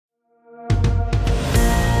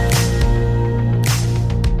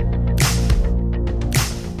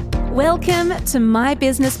Welcome to My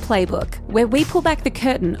Business Playbook, where we pull back the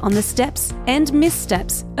curtain on the steps and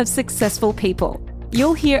missteps of successful people.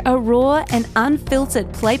 You'll hear a raw and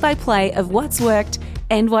unfiltered play-by-play of what's worked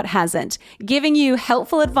and what hasn't, giving you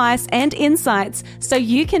helpful advice and insights so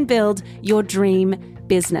you can build your dream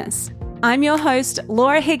business. I'm your host,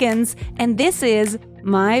 Laura Higgins, and this is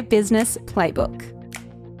My Business Playbook.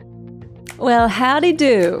 Well, howdy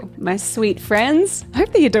do, my sweet friends. I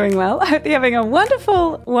hope that you're doing well. I hope you're having a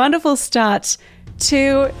wonderful, wonderful start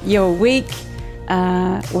to your week.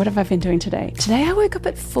 What have I been doing today? Today I woke up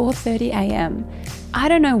at 4:30 a.m. I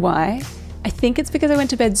don't know why. I think it's because I went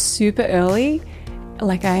to bed super early.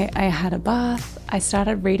 Like I had a bath. I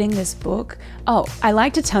started reading this book. Oh, I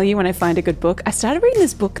like to tell you when I find a good book. I started reading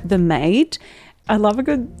this book, The Maid. I love a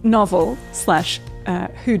good novel /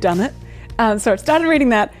 whodunit. So I started reading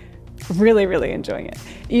that. Really, really enjoying it.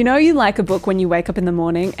 You know, you like a book when you wake up in the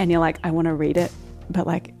morning and you're like, I want to read it, but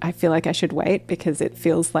like, I feel like I should wait because it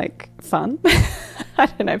feels like fun. I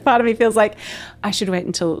don't know. Part of me feels like I should wait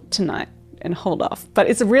until tonight and hold off. But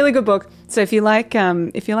it's a really good book. So if you like me,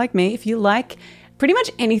 if you like pretty much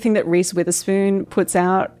anything that Reese Witherspoon puts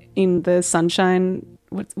out in the sunshine,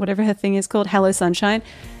 whatever her thing is called, Hello Sunshine,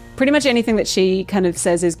 pretty much anything that she kind of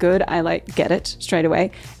says is good, I like get it straight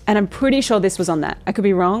away. And I'm pretty sure this was on that. I could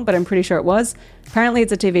be wrong, but I'm pretty sure it was. Apparently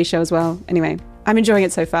it's a TV show as well. Anyway, I'm enjoying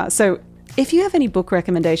it so far. So if you have any book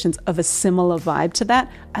recommendations of a similar vibe to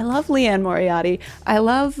that, I love Leanne Moriarty. I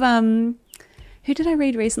love, who did I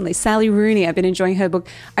read recently? Sally Rooney. I've been enjoying her book.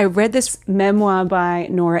 I read this memoir by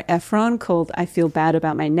Nora Ephron called I Feel Bad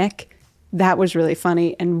About My Neck. That was really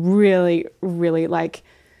funny and really, really like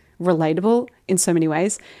relatable in so many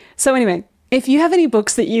ways. So anyway, if you have any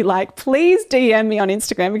books that you like, please DM me on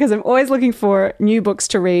Instagram because I'm always looking for new books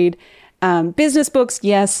to read. Business books,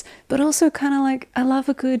 yes, but also kind of like I love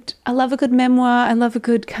a good memoir. I love a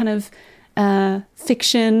good kind of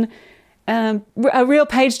fiction, a real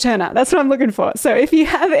page turner. That's what I'm looking for. So if you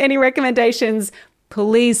have any recommendations,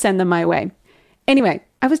 please send them my way. Anyway,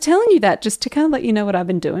 I was telling you that just to kind of let you know what I've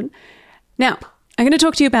been doing. Now, I'm going to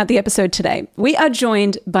talk to you about the episode today. We are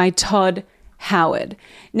joined by Todd Howard.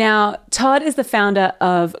 Now, Todd is the founder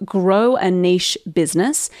of Grow a Niche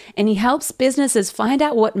Business, and he helps businesses find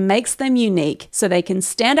out what makes them unique so they can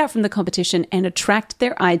stand out from the competition and attract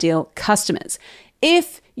their ideal customers.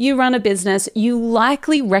 If you run a business, you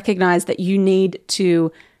likely recognize that you need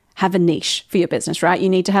to have a niche for your business, right? You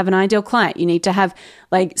need to have an ideal client. You need to have,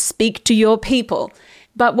 speak to your people.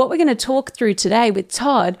 But what we're going to talk through today with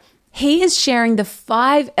Todd, he is sharing the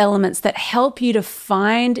 5 elements that help you to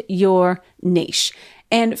find your niche.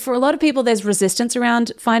 And for a lot of people, there's resistance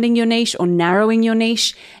around finding your niche or narrowing your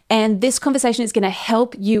niche. And this conversation is going to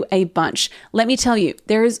help you a bunch. Let me tell you,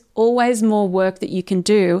 there is always more work that you can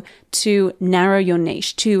do to narrow your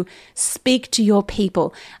niche, to speak to your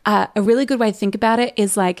people. A really good way to think about it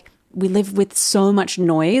is like, we live with so much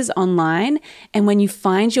noise online. And when you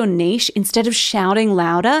find your niche, instead of shouting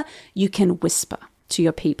louder, you can whisper to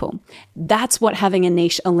your people. That's what having a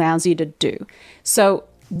niche allows you to do. So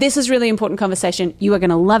this is really important conversation. You are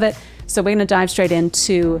going to love it. So we're going to dive straight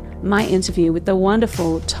into my interview with the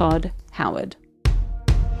wonderful Todd Howard.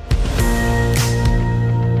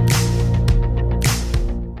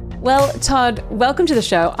 Well, Todd, welcome to the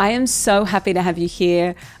show. I am so happy to have you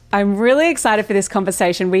here. I'm really excited for this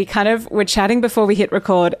conversation. We were chatting before we hit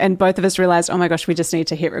record and both of us realized, oh my gosh, we just need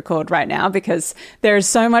to hit record right now because there is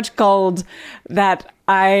so much gold that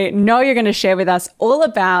I know you're going to share with us all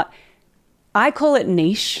about. I call it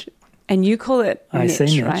niche and you call it niche, I say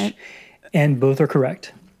niche, right? And both are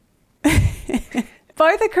correct.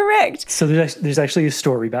 Both are correct. So there's actually a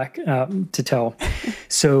story back to tell.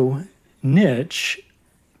 So niche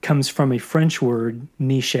comes from a French word,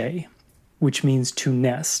 nicher, which means to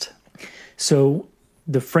nest. So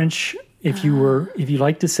the French, if you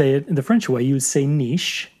like to say it the French way, you would say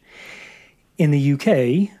niche. In the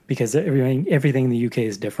UK, because everything in the UK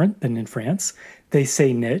is different than in France, they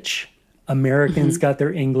say niche. Americans got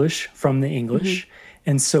their English from the English,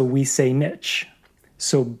 and so we say niche.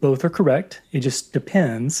 So both are correct. It just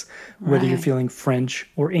depends whether you're feeling French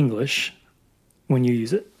or English when you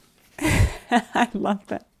use it. I love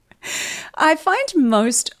that. I find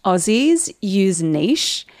most Aussies use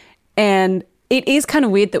niche, and it is kind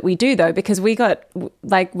of weird that we do though, because we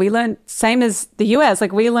learned, same as the US,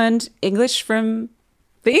 we learned English from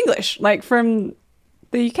the English, from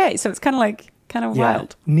the UK. So it's kind of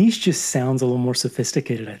wild. Niche just sounds a little more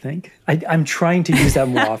sophisticated, I think. I'm trying to use that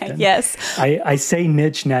more often. Yes. I say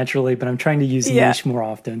niche naturally, but I'm trying to use niche more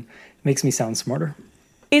often. It makes me sound smarter.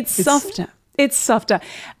 It's softer. It's softer.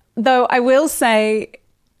 Though I will say,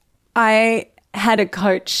 I had a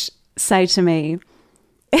coach say to me,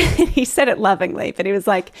 he said it lovingly, but he was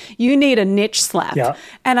like, you need a niche slap. Yeah.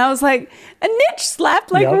 And I was like, a niche slap?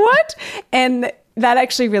 Like what? And that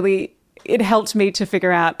actually really, it helped me to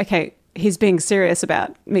figure out, okay, he's being serious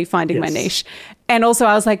about me finding my niche. And also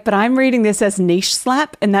I was like, but I'm reading this as niche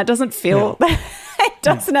slap, and that doesn't feel, it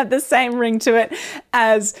doesn't have the same ring to it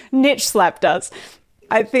as niche slap does.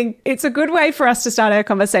 I think it's a good way for us to start our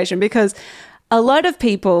conversation, because a lot of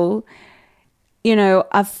people, you know,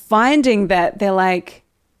 are finding that they're like,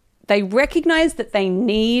 they recognize that they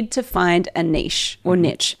need to find a niche or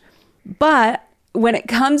niche. But when it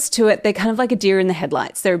comes to it, they're kind of like a deer in the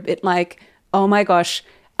headlights. They're a bit like, oh my gosh,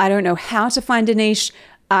 I don't know how to find a niche.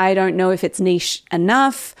 I don't know if it's niche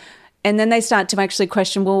enough. And then they start to actually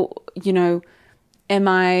question, well, you know, am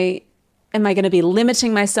I going to be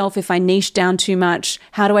limiting myself if I niche down too much?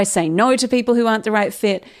 How do I say no to people who aren't the right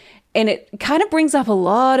fit? And it kind of brings up a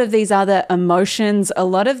lot of these other emotions, a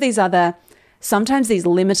lot of these other, sometimes these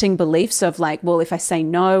limiting beliefs of like, well, if I say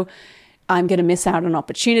no, I'm going to miss out on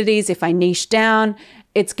opportunities. If I niche down,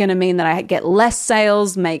 it's going to mean that I get less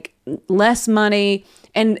sales, make less money.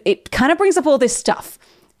 And it kind of brings up all this stuff.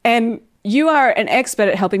 And you are an expert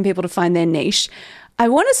at helping people to find their niche. I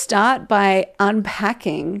want to start by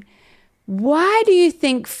unpacking, why do you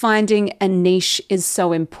think finding a niche is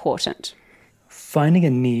so important? Finding a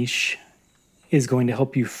niche is going to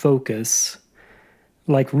help you focus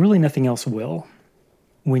like really nothing else will.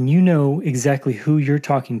 When you know exactly who you're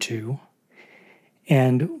talking to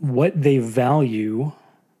and what they value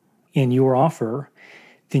in your offer,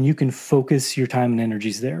 then you can focus your time and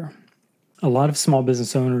energies there. A lot of small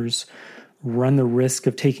business owners run the risk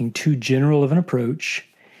of taking too general of an approach,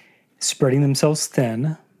 spreading themselves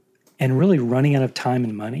thin, and really running out of time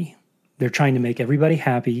and money. They're trying to make everybody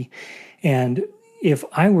happy. And if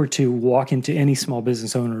I were to walk into any small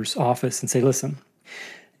business owner's office and say, listen,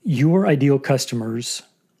 your ideal customers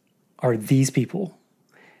are these people.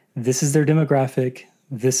 This is their demographic.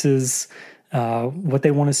 This is what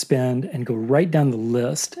they want to spend, and go right down the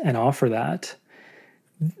list and offer that,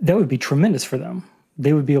 that would be tremendous for them.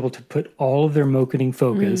 They would be able to put all of their marketing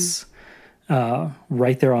focus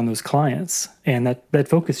right there on those clients. And that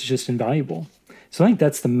focus is just invaluable. So I think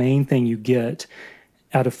that's the main thing you get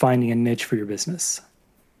out of finding a niche for your business.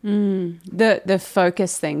 The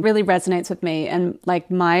focus thing really resonates with me. And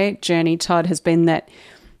like my journey, Todd, has been that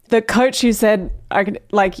the coach who said,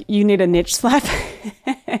 you need a niche slap,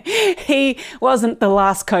 he wasn't the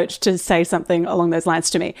last coach to say something along those lines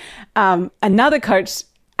to me. Another coach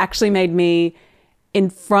actually made me, in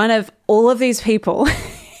front of all of these people,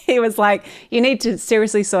 he was like, you need to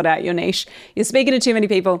seriously sort out your niche. You're speaking to too many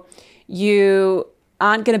people. You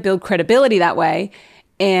aren't going to build credibility that way.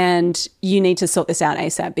 And you need to sort this out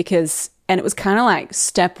ASAP, and it was kind of like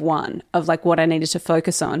step one of like what I needed to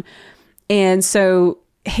focus on. And so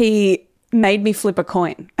he made me flip a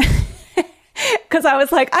coin because I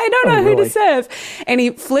was like, I don't know who to serve. And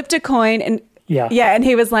he flipped a coin and and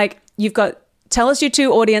he was like, tell us your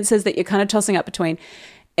two audiences that you're kind of tossing up between.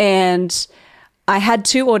 And I had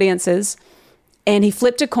two audiences, and he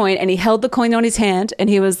flipped a coin and he held the coin on his hand and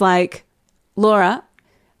he was like, Laura,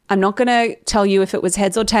 I'm not going to tell you if it was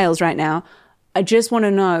heads or tails right now. I just want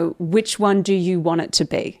to know, which one do you want it to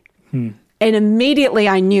be? And immediately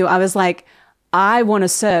I knew. I was like, I want to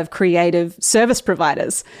serve creative service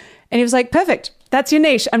providers. And he was like, perfect. That's your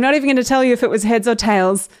niche. I'm not even going to tell you if it was heads or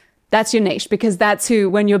tails. That's your niche, because that's who,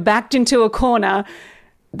 when you're backed into a corner,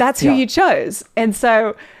 that's who you chose. And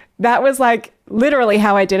so that was like literally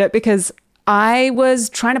how I did it, because I was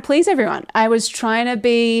trying to please everyone. I was trying to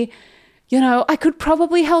be, I could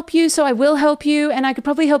probably help you, so I will help you, and I could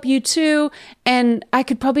probably help you too, and I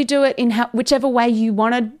could probably do it in whichever way you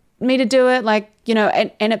wanted me to do it,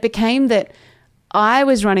 and it became that I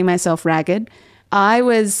was running myself ragged. I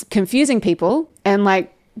was confusing people, and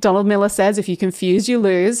like Donald Miller says, if you confuse, you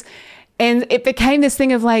lose. And it became this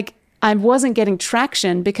thing of like, I wasn't getting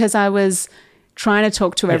traction because I was trying to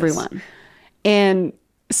talk to everyone. And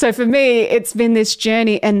so for me, it's been this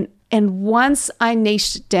journey, and once I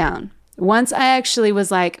niched down, once I actually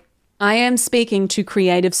was like, I am speaking to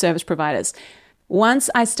creative service providers.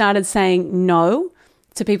 Once I started saying no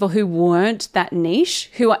to people who weren't that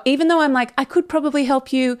niche, even though I'm like, I could probably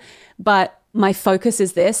help you, but my focus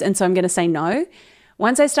is this, and so I'm going to say no.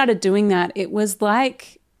 Once I started doing that, it was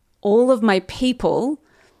like all of my people,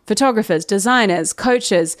 photographers, designers,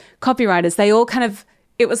 coaches, copywriters, they all kind of,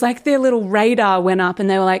 it was like their little radar went up,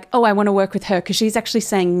 and they were like, oh, I want to work with her because she's actually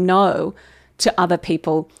saying no to other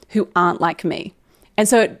people who aren't like me. And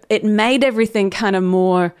so it made everything kind of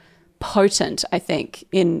more potent, I think,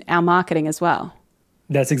 in our marketing as well.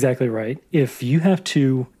 That's exactly right. If you have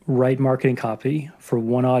to write marketing copy for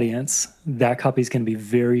one audience, that copy is going to be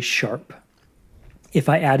very sharp. If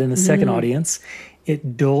I add in a second audience,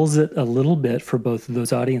 it dulls it a little bit for both of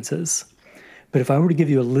those audiences. But if I were to give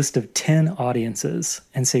you a list of 10 audiences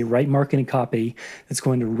and say, write marketing copy that's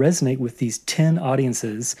going to resonate with these 10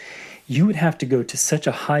 audiences, you would have to go to such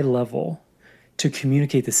a high level to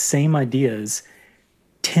communicate the same ideas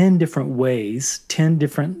 10 different ways, 10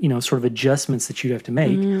 different, sort of adjustments that you'd have to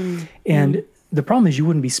make. And the problem is you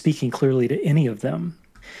wouldn't be speaking clearly to any of them.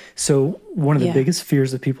 So one of the biggest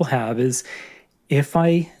fears that people have is if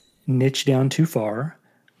I niche down too far,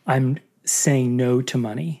 I'm saying no to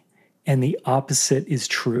money. And the opposite is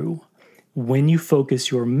true. When you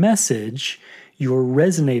focus your message, you're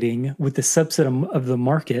resonating with the subset of the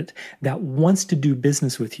market that wants to do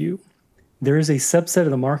business with you. There is a subset of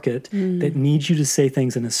the market that needs you to say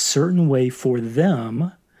things in a certain way for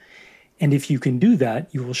them. And if you can do that,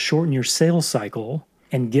 you will shorten your sales cycle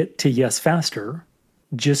and get to yes faster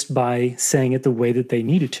just by saying it the way that they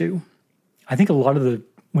need it to. I think a lot of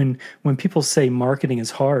when people say marketing is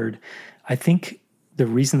hard, I think the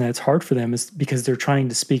reason that it's hard for them is because they're trying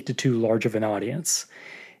to speak to too large of an audience.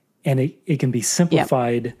 And it can be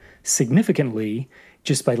simplified significantly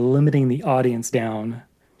just by limiting the audience down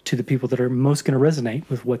to the people that are most going to resonate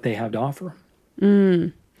with what they have to offer.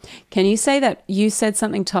 Can you say that you said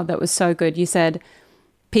something, Todd, that was so good? You said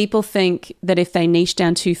people think that if they niche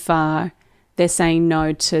down too far, they're saying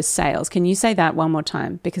no to sales. Can you say that one more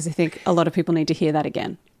time? Because I think a lot of people need to hear that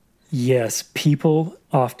again. Yes, people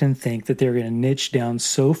often think that they're going to niche down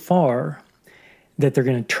so far that they're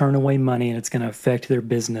going to turn away money and it's going to affect their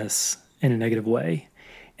business in a negative way.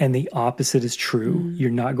 And the opposite is true. You're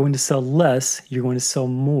not going to sell less, you're going to sell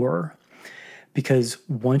more. Because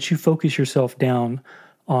once you focus yourself down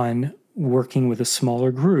on working with a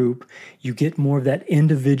smaller group, you get more of that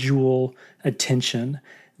individual attention,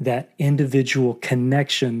 that individual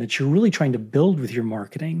connection that you're really trying to build with your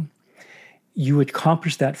marketing. You would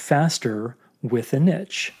accomplish that faster with a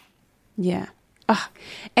niche. Yeah.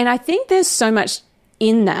 And I think there's so much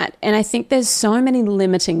in that. And I think there's so many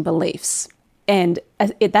limiting beliefs. And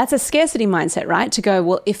that's a scarcity mindset, right? To go,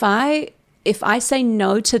 well, if I say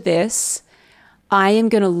no to this, I am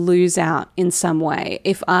going to lose out in some way.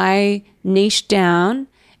 If I niche down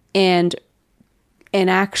and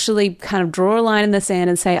actually kind of draw a line in the sand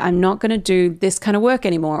and say, I'm not going to do this kind of work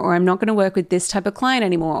anymore, or I'm not going to work with this type of client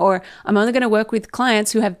anymore, or I'm only going to work with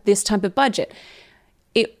clients who have this type of budget.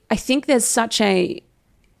 I think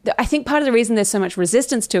I think part of the reason there's so much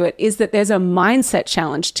resistance to it is that there's a mindset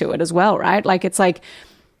challenge to it as well, right? Like it's like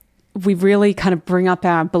we really kind of bring up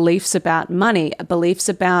our beliefs about money, beliefs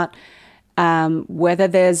about whether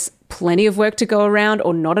there's plenty of work to go around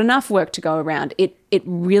or not enough work to go around. It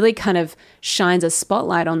really kind of shines a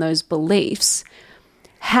spotlight on those beliefs.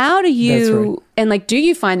 How do you, That's right. And like, do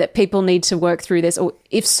you find that people need to work through this? Or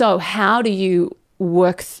if so, how do you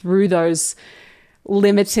work through those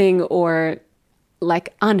limiting or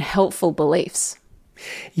like unhelpful beliefs?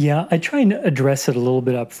 Yeah, I try and address it a little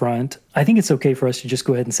bit up front. I think it's okay for us to just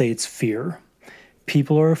go ahead and say it's fear.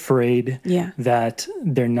 People are afraid that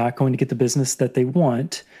they're not going to get the business that they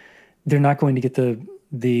want. They're not going to get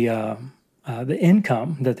the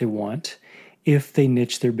income that they want if they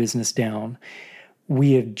niche their business down.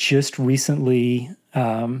 We have just recently,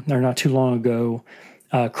 or not too long ago,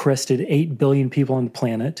 crested 8 billion people on the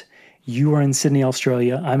planet. You are in Sydney,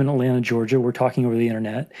 Australia. I'm in Atlanta, Georgia. We're talking over the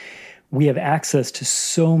internet. We have access to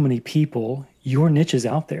so many people. Your niche is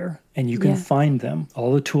out there and you can find them.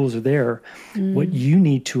 All the tools are there. What you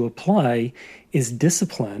need to apply is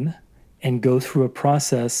discipline and go through a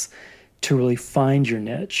process to really find your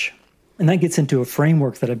niche. And that gets into a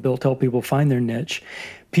framework that I built to help people find their niche.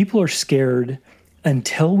 People are scared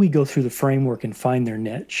until we go through the framework and find their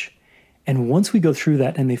niche. And once we go through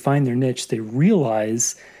that and they find their niche, they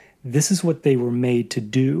realize this is what they were made to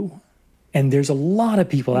do. And there's a lot of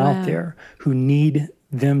people out there who need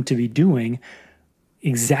them to be doing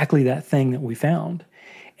exactly that thing that we found.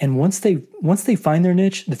 And once they find their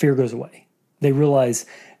niche, the fear goes away. They realize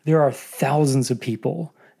there are thousands of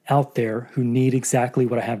people out there who need exactly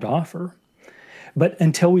what I have to offer. But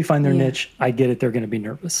until we find their niche, I get it, they're going to be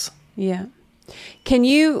nervous. Yeah. Can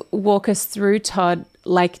you walk us through, Todd,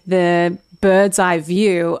 like the bird's eye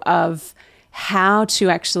view of how to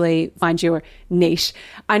actually find your niche?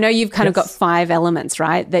 I know you've kind of got 5 elements,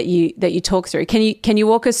 right, that you talk through. Can you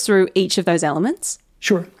walk us through each of those elements?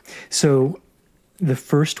 Sure. So the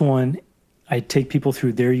first one, I take people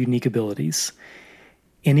through their unique abilities.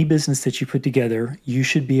 Any business that you put together, you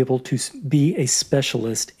should be able to be a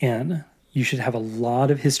specialist in. You should have a lot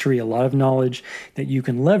of history, a lot of knowledge that you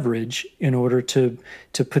can leverage in order to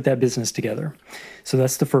put that business together. So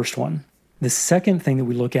that's the first one. The second thing that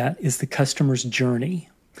we look at is the customer's journey.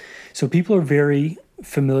 So people are very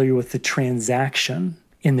familiar with the transaction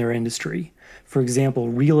in their industry. For example,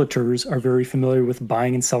 realtors are very familiar with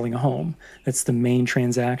buying and selling a home. That's the main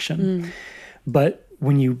transaction. But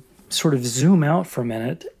when you sort of zoom out for a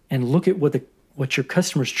minute and look at what your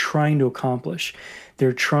customer's trying to accomplish,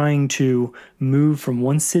 they're trying to move from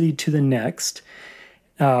one city to the next.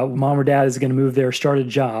 Mom or dad is going to move there, start a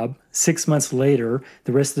job. 6 months later,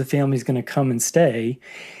 the rest of the family is going to come and stay.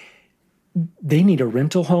 They need a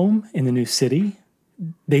rental home in the new city.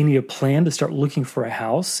 They need a plan to start looking for a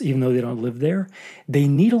house, even though they don't live there. They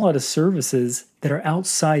need a lot of services that are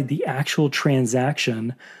outside the actual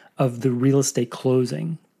transaction of the real estate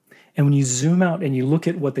closing. And when you zoom out and you look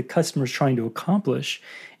at what the customer is trying to accomplish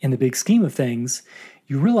in the big scheme of things,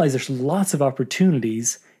 you realize there's lots of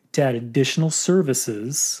opportunities to add additional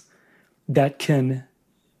services that can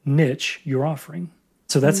niche your offering.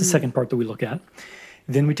 So that's the second part that we look at.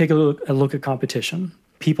 Then we take a look at competition.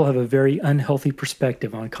 People have a very unhealthy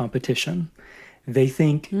perspective on competition. They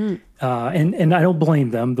think, and I don't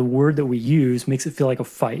blame them, the word that we use makes it feel like a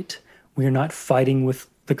fight. We are not fighting with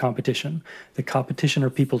the competition. The competition are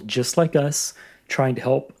people just like us trying to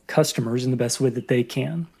help customers in the best way that they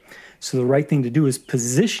can. So the right thing to do is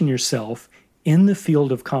position yourself in the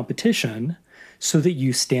field of competition so that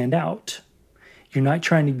you stand out. You're not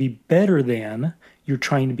trying to be better than, you're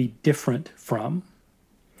trying to be different from.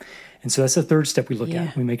 And so that's the third step we look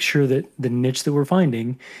at. We make sure that the niche that we're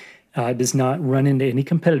finding does not run into any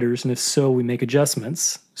competitors, and if so, we make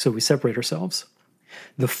adjustments so we separate ourselves.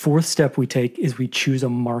 The fourth step we take is we choose a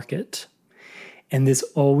market. And this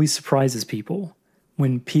always surprises people.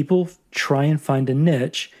 When people try and find a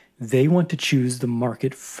niche, they want to choose the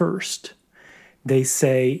market first. They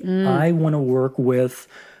say, I want to work with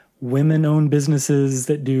women-owned businesses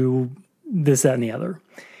that do this, that, and the other.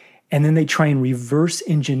 And then they try and reverse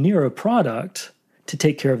engineer a product to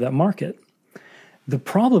take care of that market. The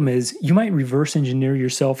problem is you might reverse engineer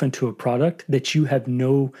yourself into a product that you have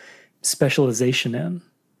no specialization in.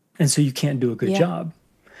 And so you can't do a good job.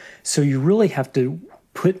 So you really have to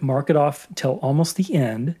put market off till almost the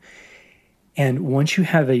end. And once you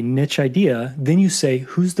have a niche idea, then you say,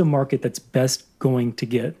 who's the market that's best going to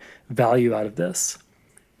get value out of this?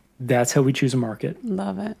 That's how we choose a market.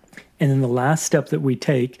 Love it. And then the last step that we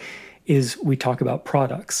take is we talk about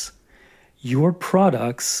products. Your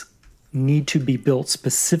products need to be built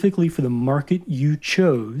specifically for the market you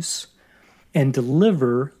chose and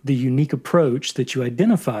deliver the unique approach that you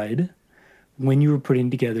identified when you were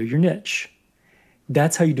putting together your niche.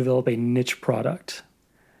 That's how you develop a niche product.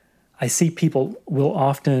 I see people will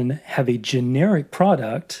often have a generic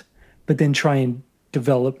product, but then try and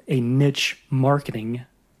develop a niche marketing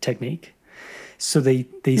technique. So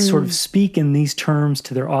they sort of speak in these terms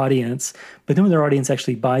to their audience, but then when their audience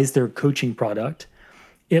actually buys their coaching product,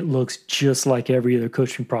 it looks just like every other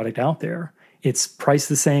coaching product out there. It's priced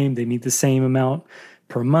the same, they need the same amount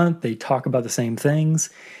per month, they talk about the same things,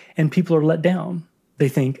 and people are let down. They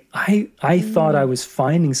think, I thought I was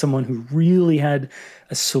finding someone who really had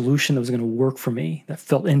a solution that was going to work for me, that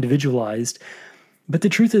felt individualized. But the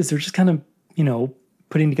truth is they're just kind of,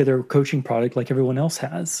 putting together a coaching product like everyone else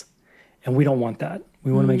has. And we don't want that.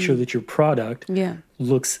 We want to make sure that your product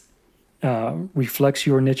looks, reflects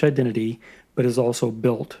your niche identity, but is also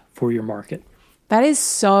built for your market. That is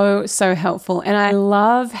so, so helpful. And I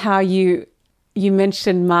love how you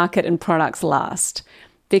mentioned market and products last,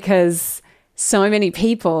 because so many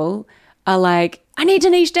people are like, I need to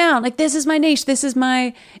niche down. Like, this is my niche. This is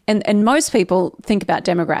my, and most people think about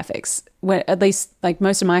demographics. Where at least like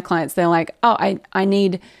most of my clients, they're like, oh, I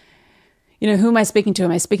need, who am I speaking to?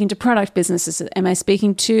 Am I speaking to product businesses? Am I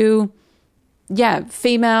speaking to,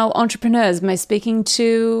 female entrepreneurs? Am I speaking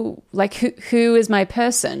to like, who is my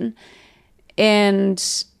person?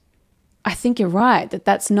 And I think you're right that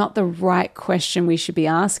that's not the right question we should be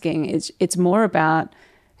asking. It's more about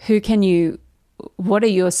what are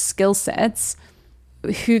your skill sets?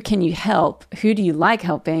 Who can you help? Who do you like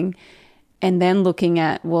helping? And then looking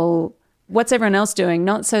at, well, what's everyone else doing?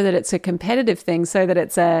 Not so that it's a competitive thing, so that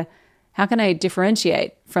it's how can I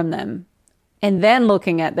differentiate from them? And then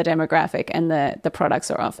looking at the demographic and the products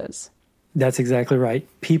or offers. That's exactly right.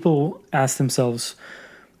 People ask themselves,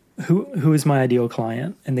 who is my ideal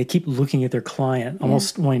client? And they keep looking at their client,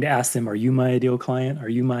 almost wanting to ask them, are you my ideal client? Are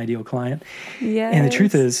you my ideal client? Yes. And the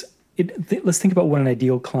truth is, let's think about what an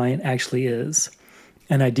ideal client actually is.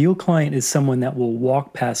 An ideal client is someone that will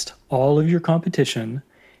walk past all of your competition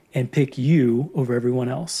and pick you over everyone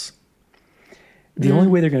else. The only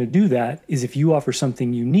way they're going to do that is if you offer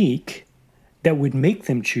something unique that would make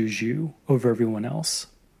them choose you over everyone else.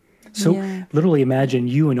 So literally imagine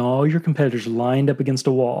you and all your competitors lined up against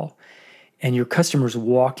a wall, and your customers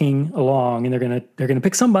walking along, and they're going to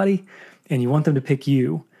pick somebody, and you want them to pick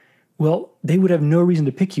you. Well, they would have no reason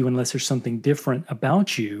to pick you unless there's something different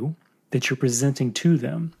about you that you're presenting to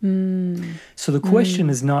them. So the question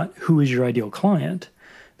is not who is your ideal client.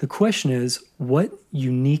 The question is what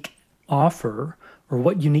unique offer or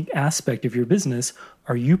what unique aspect of your business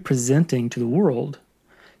are you presenting to the world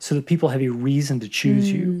so that people have a reason to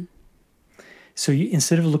choose you. So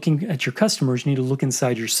instead of looking at your customers, you need to look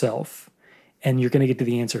inside yourself, and you're going to get to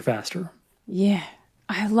the answer faster. Yeah,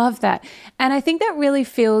 I love that. And I think that really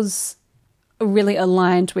feels really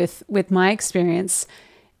aligned with my experience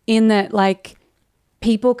in that, like,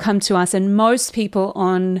 people come to us, and most people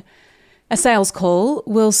on a sales call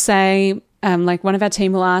will say, like, one of our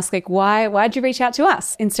team will ask, like, why'd you reach out to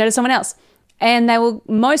us instead of someone else? And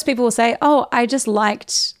most people will say, oh, I just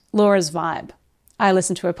liked Laura's vibe. I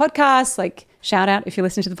listened to her podcast, like, shout out if you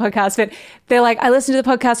listen to the podcast, but they're like, I listened to the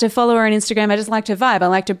podcast, I follow her on Instagram, I just liked her vibe. I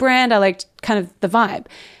liked her brand, I liked kind of the vibe.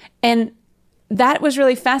 And that was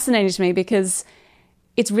really fascinating to me because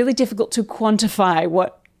it's really difficult to quantify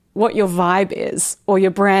what your vibe is or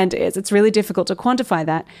your brand is. It's really difficult to quantify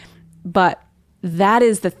that. But that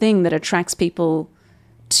is the thing that attracts people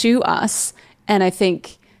to us. And I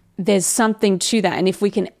think there's something to that. And if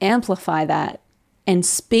we can amplify that and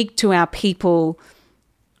speak to our people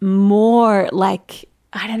more, like,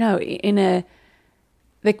 I don't know, the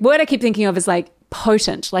word I keep thinking of is like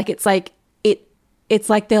potent. Like it's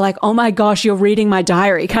like they're like, oh my gosh, you're reading my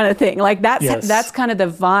diary kind of thing. Like that's kind of the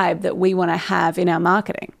vibe that we want to have in our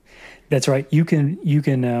marketing. That's right. You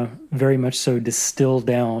can very much so distill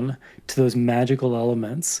down to those magical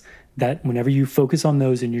elements that whenever you focus on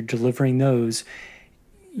those and you're delivering those,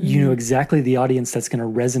 you know exactly the audience that's going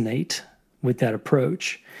to resonate with that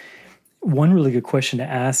approach. One really good question to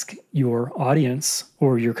ask your audience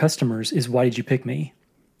or your customers is, why did you pick me?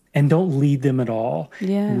 And don't lead them at all.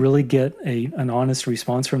 Yeah. Really get an honest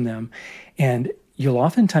response from them. And you'll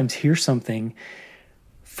oftentimes hear something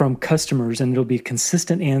from customers, and it'll be a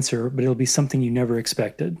consistent answer, but it'll be something you never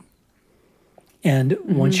expected. And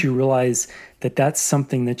once you realize that that's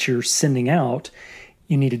something that you're sending out,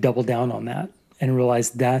 you need to double down on that and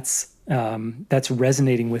realize that's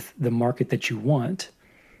resonating with the market that you want.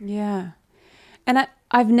 Yeah. And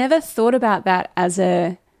I've never thought about that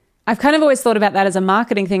I've kind of always thought about that as a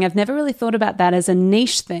marketing thing. I've never really thought about that as a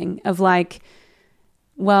niche thing of like,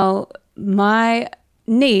 well, my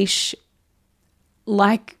niche,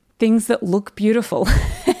 like things that look beautiful.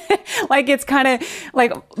 Like it's kind of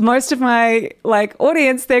like most of my like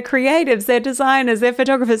audience, they're creatives, they're designers, they're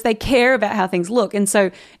photographers, they care about how things look. And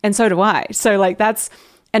so do I. So like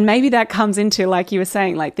and maybe that comes into, like you were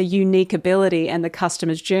saying, like the unique ability and the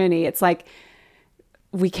customer's journey. It's like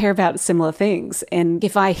we care about similar things. And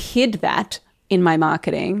if I hid that in my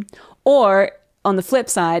marketing, or on the flip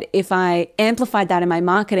side, if I amplified that in my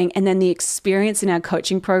marketing and then the experience in our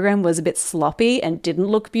coaching program was a bit sloppy and didn't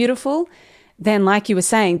look beautiful, then like you were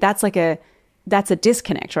saying, that's a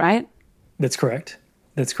disconnect, right? That's correct.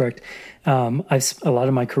 That's correct. A lot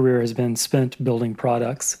of my career has been spent building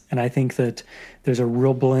products, and I think that there's a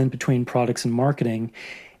real blend between products and marketing.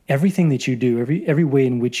 Everything that you do, every way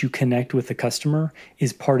in which you connect with the customer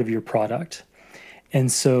is part of your product.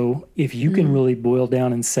 And so if you can really boil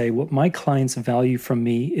down and say, what my clients value from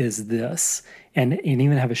me is this, and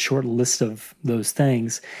even have a short list of those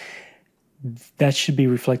things, that should be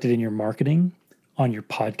reflected in your marketing, on your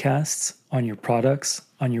podcasts, on your products,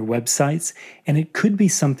 on your websites. And it could be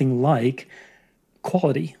something like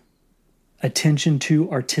quality, attention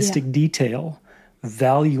to artistic detail,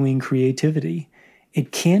 valuing creativity.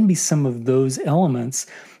 It can be some of those elements,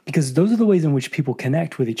 because those are the ways in which people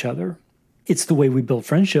connect with each other. It's the way we build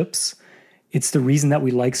friendships. It's the reason that we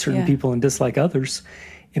like certain people and dislike others.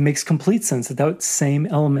 It makes complete sense that that same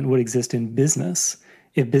element would exist in business.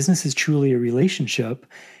 If business is truly a relationship,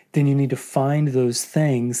 then you need to find those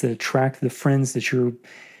things that attract the friends that you're,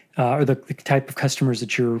 or the type of customers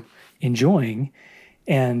that you're enjoying,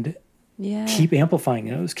 and keep amplifying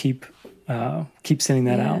those, keep sending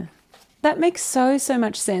that out. That makes so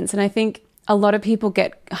much sense. And I think a lot of people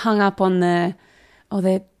get hung up on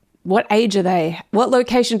what age are they? What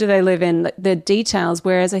location do they live in? The details.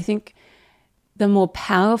 Whereas I think the more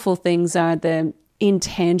powerful things are the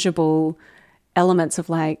intangible elements of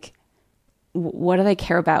like, what do they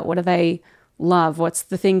care about? What do they love? What's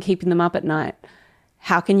the thing keeping them up at night?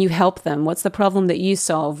 How can you help them? What's the problem that you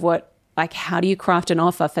solve? How do you craft an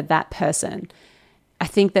offer for that person? I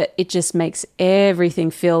think that it just makes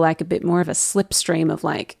everything feel like a bit more of a slipstream of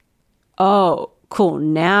like, oh, cool,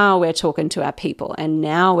 now we're talking to our people and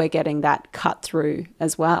now we're getting that cut through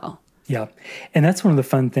as well. Yeah. And that's one of the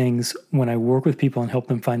fun things when I work with people and help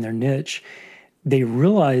them find their niche. They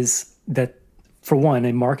realize that, for one,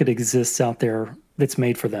 a market exists out there that's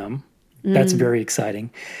made for them. That's very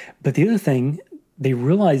exciting. But the other thing, they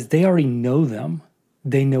realize they already know them.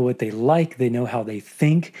 They know what they like. They know how they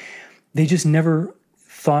think. They just never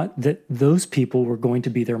thought that those people were going to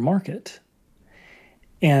be their market.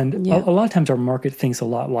 And a lot of times our market thinks a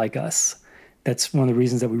lot like us. That's one of the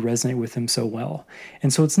reasons that we resonate with them so well.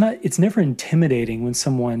 And so it's never intimidating when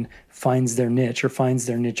someone finds their niche or finds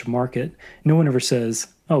their niche market. No one ever says,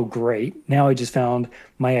 oh, great, now I just found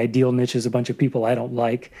my ideal niche is a bunch of people I don't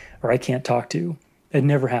like or I can't talk to. It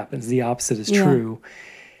never happens. The opposite is true.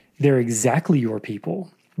 They're exactly your people,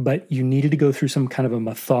 but you needed to go through some kind of a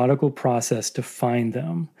methodical process to find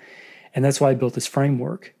them. And that's why I built this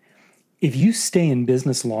framework. If you stay in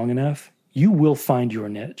business long enough, you will find your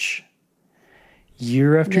niche.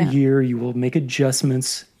 Year after year, you will make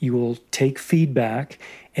adjustments, you will take feedback,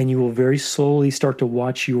 and you will very slowly start to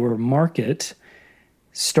watch your market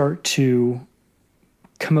start to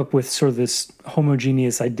come up with sort of this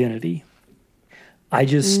homogeneous identity. I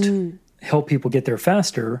just help people get there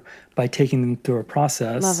faster by taking them through a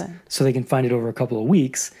process so they can find it over a couple of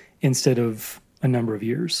weeks instead of a number of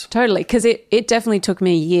years. Totally, because it definitely took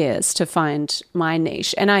me years to find my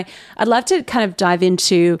niche. And I'd love to kind of dive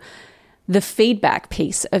into the feedback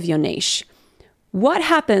piece of your niche. What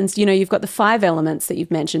happens, you've got the 5 elements that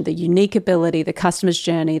you've mentioned, the unique ability, the customer's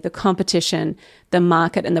journey, the competition, the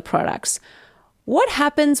market, and the products. What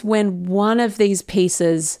happens when one of these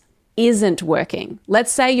pieces isn't working?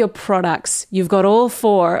 Let's say your products, you've got all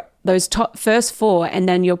 4, those first 4, and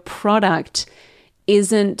then your product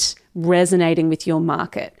isn't resonating with your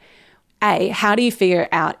market. A, how do you figure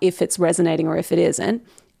out if it's resonating or if it isn't?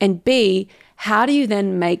 And B, how do you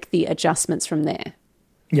then make the adjustments from there?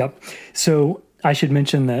 Yep. So I should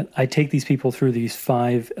mention that I take these people through these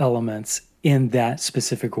 5 elements in that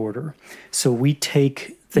specific order. So we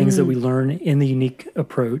take things that we learn in the unique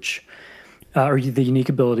approach, or the unique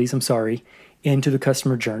abilities, into the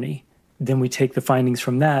customer journey. Then we take the findings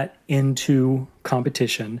from that into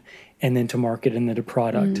competition and then to market and then to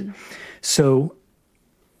product. So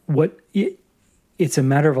it's a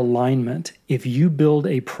matter of alignment. If you build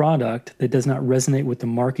a product that does not resonate with the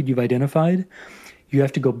market you've identified, you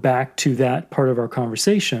have to go back to that part of our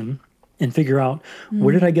conversation and figure out,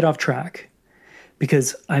 where did I get off track?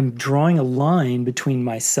 Because I'm drawing a line between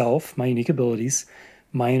myself, my unique abilities,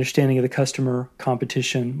 my understanding of the customer,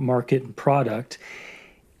 competition, market, and product.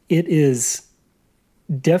 It is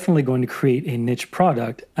definitely going to create a niche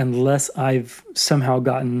product unless I've somehow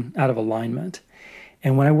gotten out of alignment.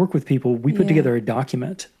 And when I work with people, we put together a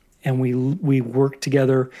document and we work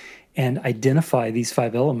together and identify these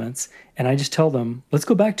 5 elements. And I just tell them, let's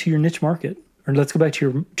go back to your niche market, or let's go back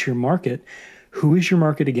to your market. Who is your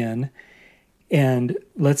market again? And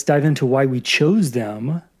let's dive into why we chose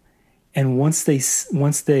them. And once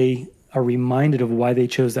they are reminded of why they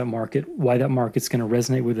chose that market, why that market's going to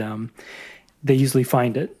resonate with them, they usually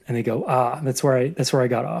find it and they go, that's where I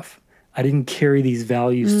got off. I didn't carry these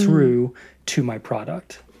values through to my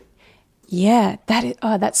product. Yeah,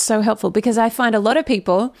 that's so helpful, because I find a lot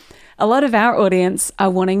of our audience are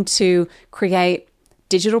wanting to create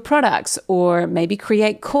digital products or maybe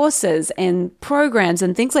create courses and programs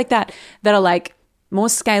and things like that are like more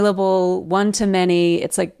scalable, one-to-many.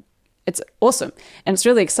 It's like, it's awesome and it's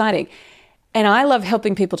really exciting. And I love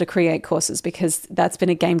helping people to create courses because that's been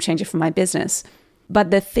a game changer for my business.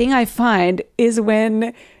 But the thing I find is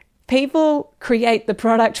when people create the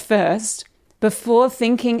product first before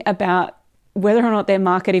thinking about whether or not their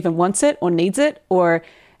market even wants it or needs it or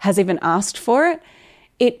has even asked for it,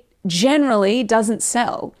 it generally doesn't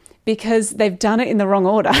sell because they've done it in the wrong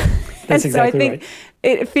order. That's exactly I think right.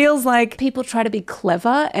 It feels like people try to be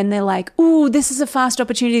clever and they're like, ooh, this is a fast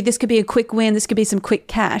opportunity. This could be a quick win. This could be some quick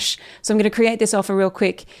cash. So I'm going to create this offer real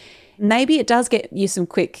quick. Maybe it does get you some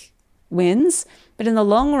quick wins, but in the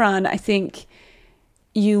long run, I think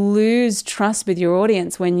you lose trust with your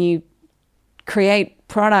audience when you create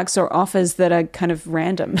products or offers that are kind of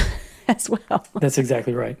random as well. That's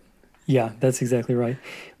exactly right. Yeah, that's exactly right.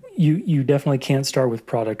 You definitely can't start with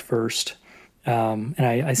product first. And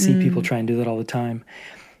I see people try and do that all the time.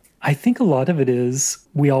 I think a lot of it is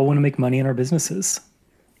we all want to make money in our businesses.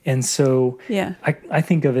 And so I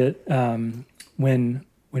think of it when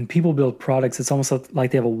people build products, it's almost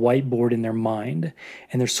like they have a whiteboard in their mind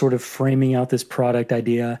and they're sort of framing out this product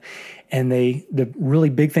idea. And the really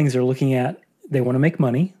big things they're looking at they want to make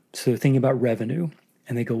money. So they're thinking about revenue.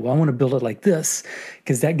 And they go, well, I want to build it like this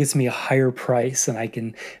because that gets me a higher price and I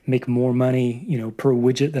can make more money, per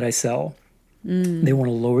widget that I sell. They want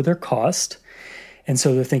to lower their cost. And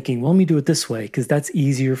so they're thinking, well, let me do it this way because that's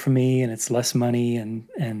easier for me and it's less money.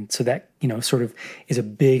 And so that, sort of is a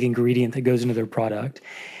big ingredient that goes into their product.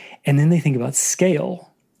 And then they think about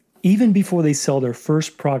scale. Even before they sell their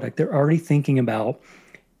first product, they're already thinking about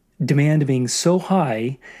demand being so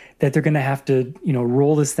high that they're going to have to,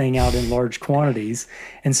 roll this thing out in large quantities.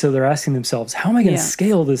 And so they're asking themselves, how am I going to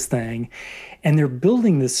scale this thing? And they're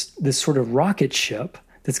building this sort of rocket ship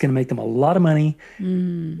that's going to make them a lot of money,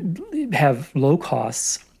 have low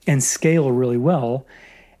costs, and scale really well,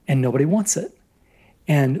 and nobody wants it.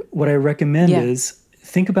 And what I recommend is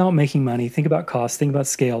think about making money, think about cost, think about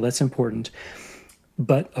scale. That's important.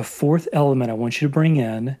 But a fourth element I want you to bring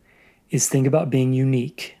in is think about being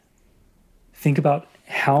unique. Think about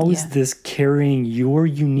how is this carrying your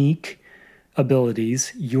unique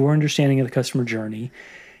abilities, your understanding of the customer journey,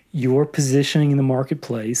 your positioning in the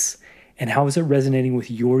marketplace, and how is it resonating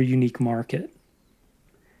with your unique market?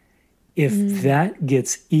 If that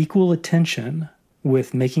gets equal attention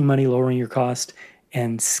with making money, lowering your cost,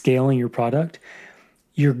 and scaling your product,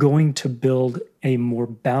 you're going to build a more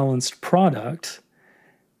balanced product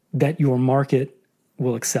that your market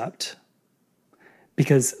will accept.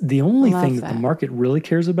 Because the only thing that the market really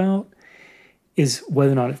cares about is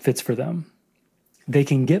whether or not it fits for them. They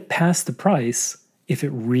can get past the price if it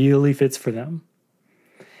really fits for them.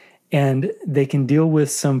 And they can deal with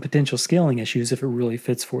some potential scaling issues if it really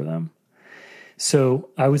fits for them. So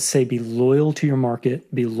I would say be loyal to your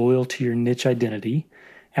market, be loyal to your niche identity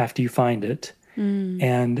after you find it,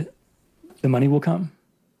 and the money will come.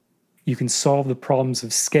 You can solve the problems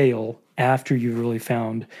of scale after you've really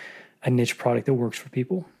found a niche product that works for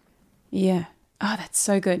people. Yeah. Oh, that's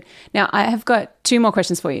so good. Now, I have got 2 more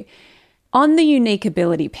questions for you. On the unique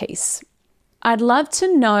ability piece, I'd love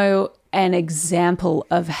to know an example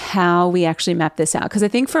of how we actually map this out. Because I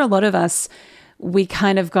think for a lot of us, we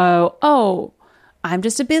kind of go, oh, I'm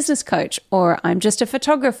just a business coach, or I'm just a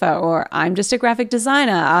photographer, or I'm just a graphic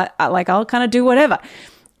designer. I'll kind of do whatever.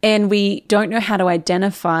 And we don't know how to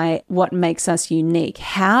identify what makes us unique.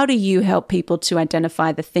 How do you help people to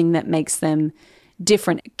identify the thing that makes them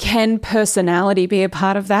different? Can personality be a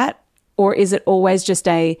part of that? Or is it always just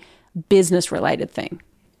a business-related thing?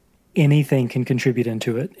 Anything can contribute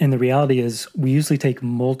into it. And the reality is we usually take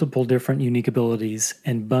multiple different unique abilities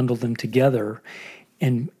and bundle them together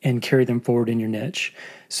and carry them forward in your niche.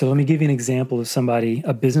 So let me give you an example of somebody,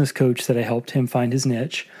 a business coach that I helped him find his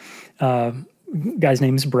niche. Guy's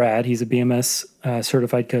name is Brad. He's a BMS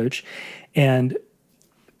certified coach. And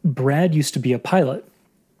Brad used to be a pilot.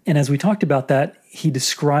 And as we talked about that, he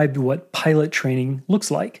described what pilot training looks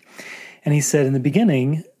like. And he said in the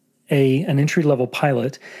beginning, an entry-level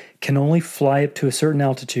pilot can only fly up to a certain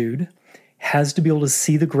altitude, has to be able to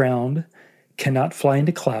see the ground, cannot fly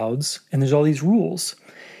into clouds, and there's all these rules.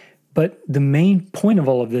 But the main point of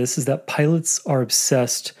all of this is that pilots are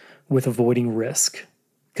obsessed with avoiding risk.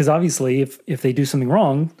 Because obviously, if they do something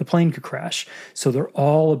wrong, the plane could crash. So they're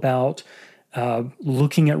all about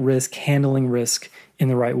looking at risk, handling risk in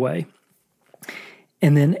the right way.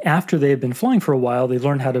 And then after they have been flying for a while, they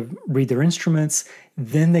learn how to read their instruments.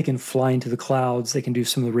 Then they can fly into the clouds. They can do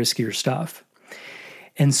some of the riskier stuff.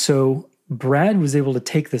 And so Brad was able to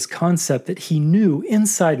take this concept that he knew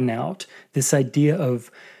inside and out, this idea of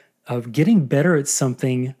getting better at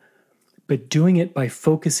something, but doing it by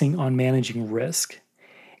focusing on managing risk.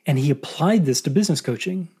 And he applied this to business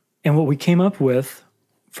coaching. And what we came up with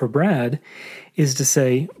for Brad is to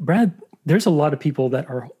say, Brad, there's a lot of people that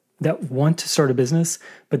want to start a business,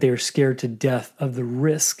 but they are scared to death of the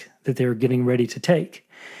risk that they're getting ready to take.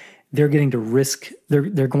 They're getting to risk,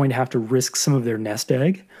 they're going to have to risk some of their nest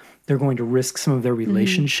egg. They're going to risk some of their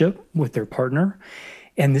relationship with their partner.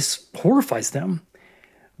 And this horrifies them.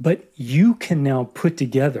 But you can now put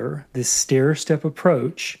together this stair-step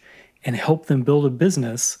approach and help them build a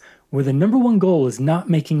business where the number one goal is not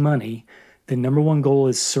making money. The number one goal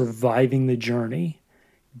is surviving the journey,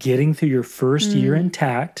 getting through your first year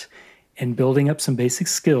intact and building up some basic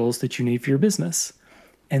skills that you need for your business.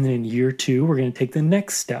 And then in year 2, we're going to take the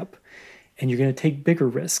next step and you're going to take bigger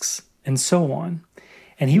risks and so on.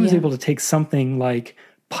 And he was able to take something like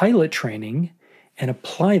pilot training and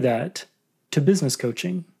apply that to business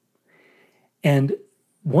coaching. And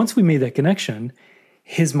once we made that connection,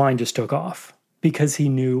 his mind just took off because he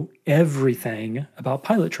knew everything about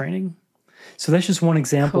pilot training. So that's just one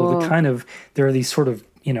example of the kind of, there are these sort of,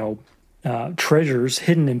 treasures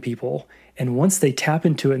hidden in people. And once they tap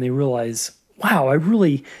into it and they realize, wow,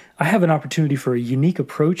 I have an opportunity for a unique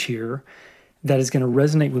approach here that is going to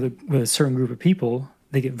resonate with a certain group of people.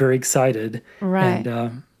 They get very excited, right?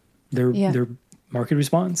 And their market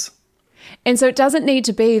responds. And so it doesn't need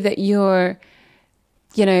to be that you're,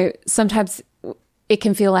 sometimes it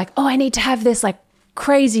can feel like, oh, I need to have this like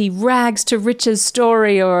crazy rags to riches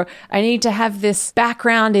story, or I need to have this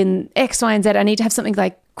background in X, Y, and Z. I need to have something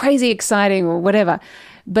like crazy exciting or whatever.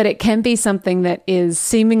 But it can be something that is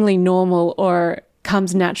seemingly normal or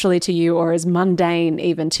comes naturally to you, or is mundane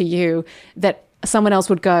even to you, that someone else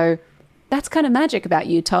would go, that's kind of magic about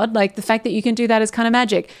you, Todd. Like the fact that you can do that is kind of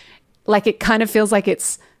magic. Like it kind of feels like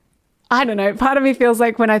it's, I don't know, part of me feels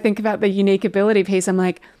like when I think about the unique ability piece, I'm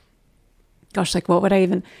like, gosh, like what would I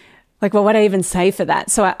even say for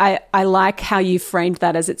that? So I like how you framed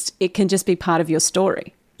that as it can just be part of your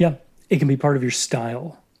story. Yeah, it can be part of your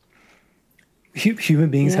style. Human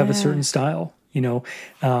beings have a certain style.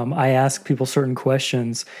 I ask people certain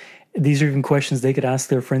questions. These are even questions they could ask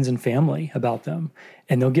their friends and family about them,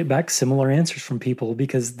 and they'll get back similar answers from people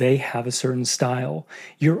because they have a certain style.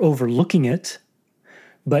 You're overlooking it,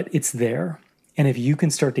 but it's there. And if you can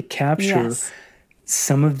start to capture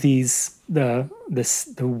some of these, the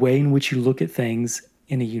way in which you look at things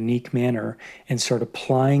in a unique manner and start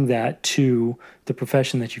applying that to the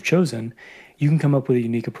profession that you've chosen, you can come up with a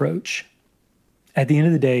unique approach. At the end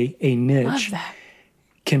of the day, a niche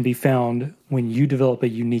can be found when you develop a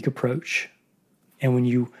unique approach. And when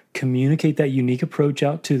you communicate that unique approach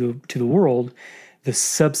out to the world, the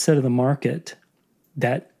subset of the market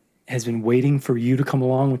that has been waiting for you to come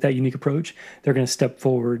along with that unique approach, they're going to step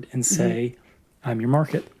forward and say, I'm your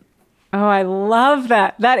market. Oh, I love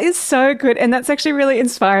that. That is so good. And that's actually really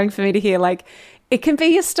inspiring for me to hear. Like, it can be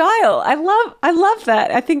your style. I love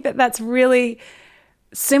that. I think that that's really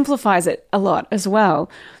simplifies it a lot as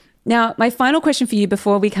well. Now, my final question for you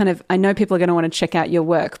before we I know people are going to want to check out your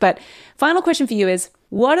work, but final question for you is,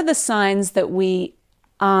 what are the signs that we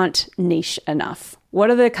aren't niche enough? What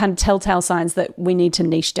are the kind of telltale signs that we need to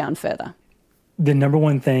niche down further? The number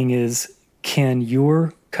one thing is, can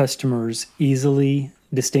your customers easily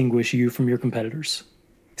distinguish you from your competitors?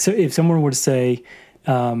 So if someone were to say,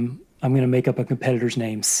 I'm going to make up a competitor's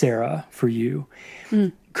name, Sarah, for you,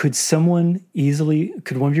 could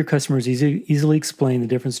one of your customers easily explain the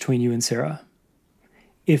difference between you and Sarah?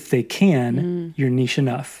 If they can, you're niche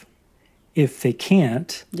enough. If they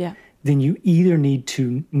can't, then you either need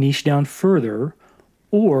to niche down further,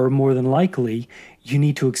 or more than likely, you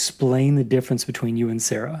need to explain the difference between you and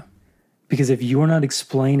Sarah. Because if you're not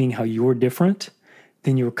explaining how you're different,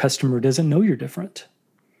 then your customer doesn't know you're different.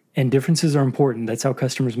 And differences are important. That's how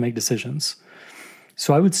customers make decisions.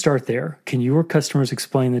 So I would start there. Can your customers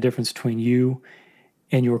explain the difference between you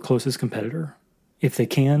and your closest competitor? If they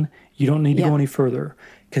can, you don't need to go any further,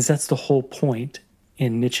 because that's the whole point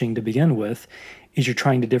in niching to begin with, is you're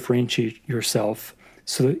trying to differentiate yourself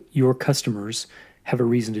so that your customers have a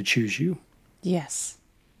reason to choose you. Yes.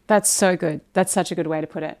 That's so good. That's such a good way to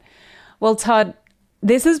put it. Well, Todd,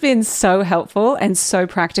 this has been so helpful and so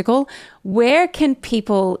practical. Where can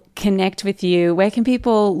people connect with you? Where can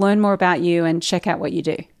people learn more about you and check out what you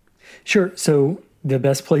do? Sure. So the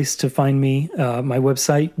best place to find me, my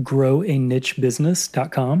website,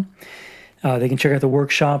 growanichebusiness.com. They can check out the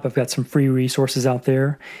workshop. I've got some free resources out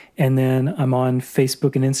there. And then I'm on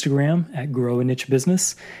Facebook and Instagram at Grow a Niche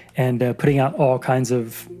Business, and putting out all kinds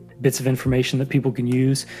of bits of information that people can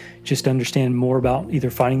use just to understand more about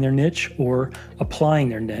either finding their niche or applying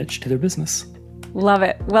their niche to their business. Love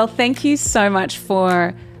it. Well, thank you so much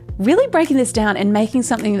for really breaking this down and making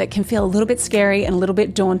something that can feel a little bit scary and a little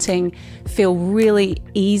bit daunting feel really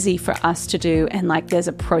easy for us to do. And like there's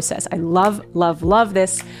a process. I love, love, love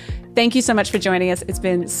this. Thank you so much for joining us. It's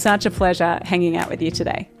been such a pleasure hanging out with you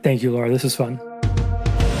today. Thank you, Laura. This was fun.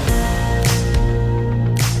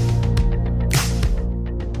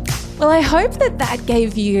 Well, I hope that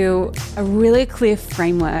gave you a really clear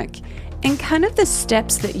framework and kind of the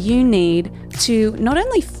steps that you need to not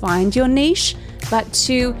only find your niche, but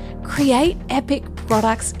to create epic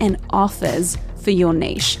products and offers for your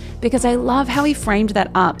niche. Because I love how he framed that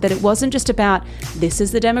up, that it wasn't just about, this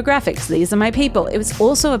is the demographics, these are my people. It was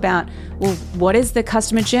also about, well, what is the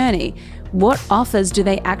customer journey? What offers do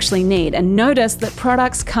they actually need? And notice that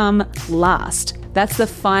products come last. That's the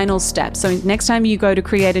final step. So next time you go to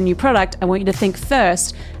create a new product, I want you to think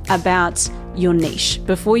first about your niche.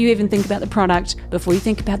 Before you even think about the product, before you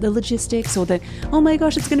think about the logistics or the, oh my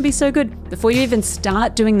gosh, it's going to be so good. Before you even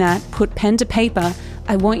start doing that, put pen to paper.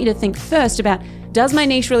 I want you to think first about, does my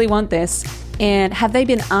niche really want this? And have they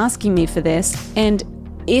been asking me for this? And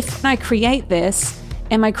if I create this,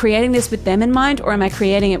 am I creating this with them in mind, or am I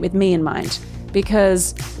creating it with me in mind?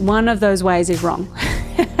 because one of those ways is wrong.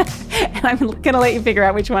 And I'm going to let you figure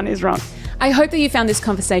out which one is wrong. I hope that you found this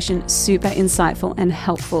conversation super insightful and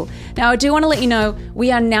helpful. Now, I do want to let you know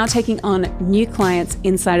we are now taking on new clients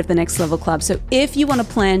inside of the Next Level Club. So if you want to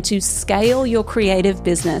plan to scale your creative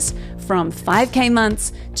business from 5K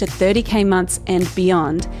months to 30K months and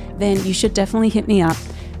beyond, then you should definitely hit me up.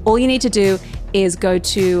 All you need to do is go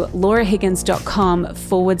to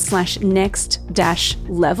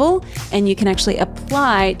laurahiggins.com/next-level, and you can actually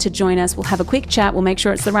apply to join us. We'll have a quick chat. We'll make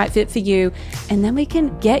sure it's the right fit for you. And then we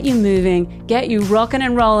can get you moving, get you rocking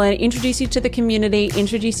and rolling, introduce you to the community,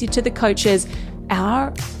 introduce you to the coaches.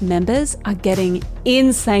 Our members are getting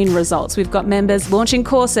insane results. We've got members launching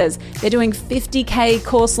courses. They're doing 50K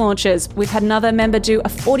course launches. We've had another member do a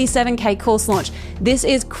 47K course launch. This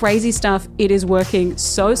is crazy stuff. It is working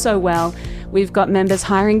so well. We've got members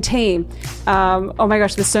hiring team. Oh my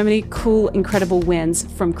gosh, there's so many cool, incredible wins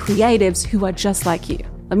from creatives who are just like you.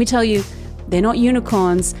 Let me tell you, they're not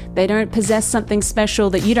unicorns. They don't possess something special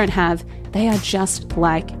that you don't have. They are just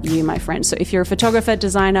like you, my friend. So if you're a photographer,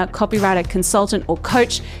 designer, copywriter, consultant, or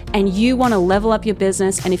coach, and you want to level up your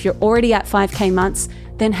business, and if you're already at 5K months,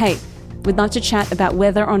 then hey, we'd love to chat about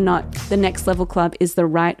whether or not the Next Level Club is the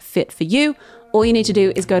right fit for you. All you need to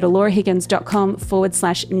do is go to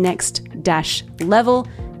laurahiggins.com/next-level.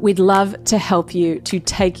 We'd love to help you to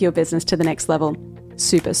take your business to the next level.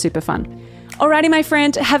 Super fun. Alrighty, my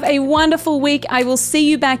friend, have a wonderful week. I will see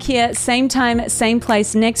you back here, same time, same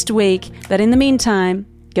place next week. But in the meantime,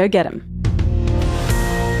 go get 'em.